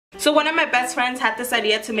So one of my best friends had this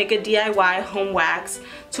idea to make a DIY home wax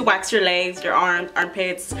to wax your legs, your arms,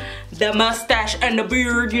 armpits, the mustache and the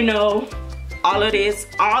beard, you know, all of this,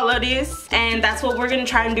 and that's what we're gonna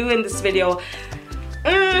try and do in this video.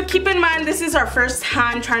 Keep in mind this is our first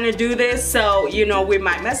time trying to do this, so you know we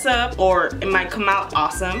might mess up or it might come out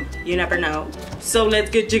awesome, you never know. So let's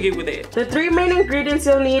get jiggy with it. The 3 main ingredients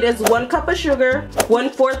you'll need is 1 cup of sugar,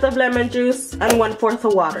 1/4 of lemon juice, and 1/4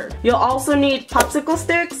 of water. You'll also need popsicle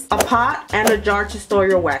sticks, a pot, and a jar to store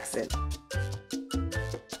your wax in.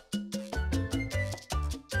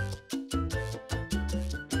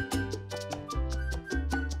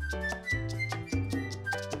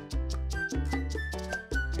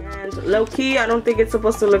 And low key, I don't think it's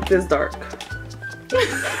supposed to look this dark.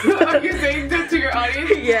 Are you saying that to your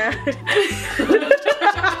audience? Yeah.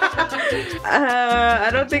 I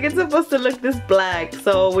don't think it's supposed to look this black,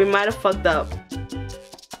 so we might have fucked up.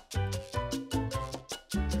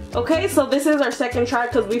 Okay, so this is our second try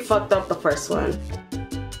because we fucked up the first one.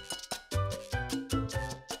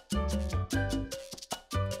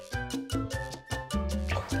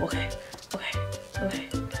 Okay.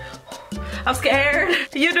 I'm scared.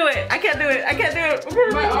 You do it. I can't do it.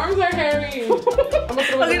 My arms are hairy.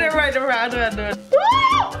 Okay, never mind. I'll do it.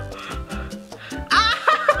 Ah!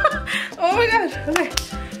 Oh my god. Okay.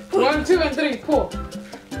 1, 2, and 3. Pull.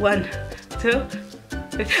 1, 2,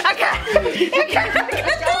 3. I can't do it. I can't do it.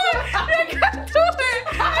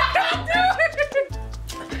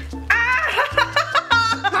 Ah!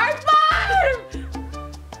 High five!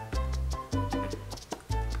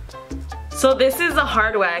 So this is a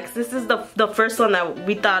hard wax. This is the first one that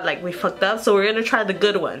we thought like we fucked up. So we're gonna try the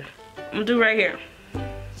good one. I'm gonna do right here.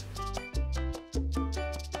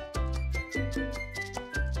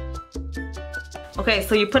 Okay,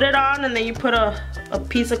 so you put it on and then you put a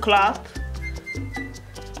piece of cloth.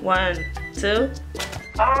 1, 2.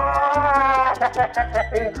 Ah! Fuck!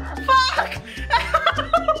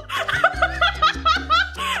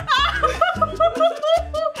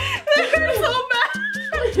 That hurts so bad.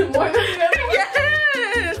 More than the other one?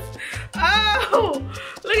 Yes! Oh!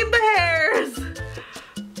 Look at the hairs!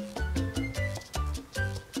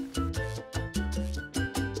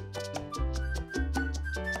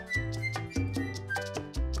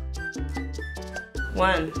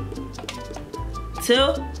 One,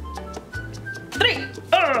 2, 3.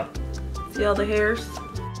 See all the hairs?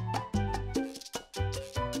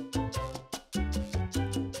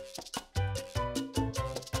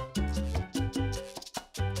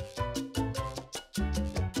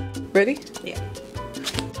 Ready? Yeah.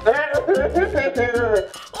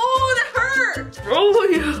 Oh, that hurt! Oh,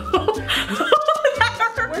 yeah. That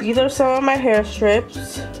hurt. These are some of my hair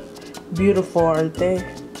strips. Beautiful, aren't they?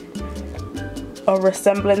 A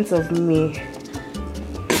resemblance of me.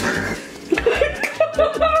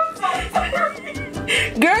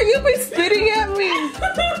 Girl, you be spitting at me.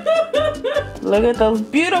 Look at those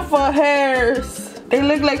beautiful hairs. They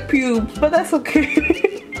look like pubes, but that's okay.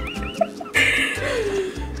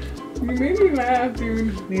 You made me laugh,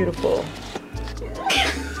 dude. Beautiful.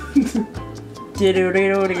 As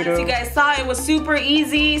you guys saw, it was super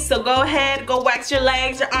easy, so go ahead, go wax your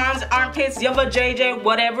legs, your arms, your armpits, your vajayjay,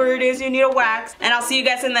 whatever it is you need to wax, and I'll see you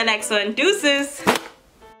guys in the next one. Deuces!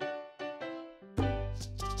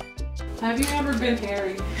 Have you ever been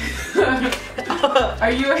hairy?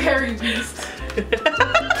 Are you a hairy beast?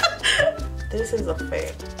 This is a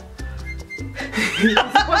fail.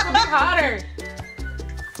 It's supposed to be hotter.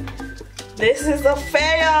 This is a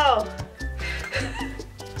fail!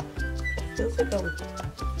 It feels like I'm...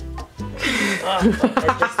 Oh,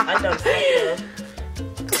 I done fucked up.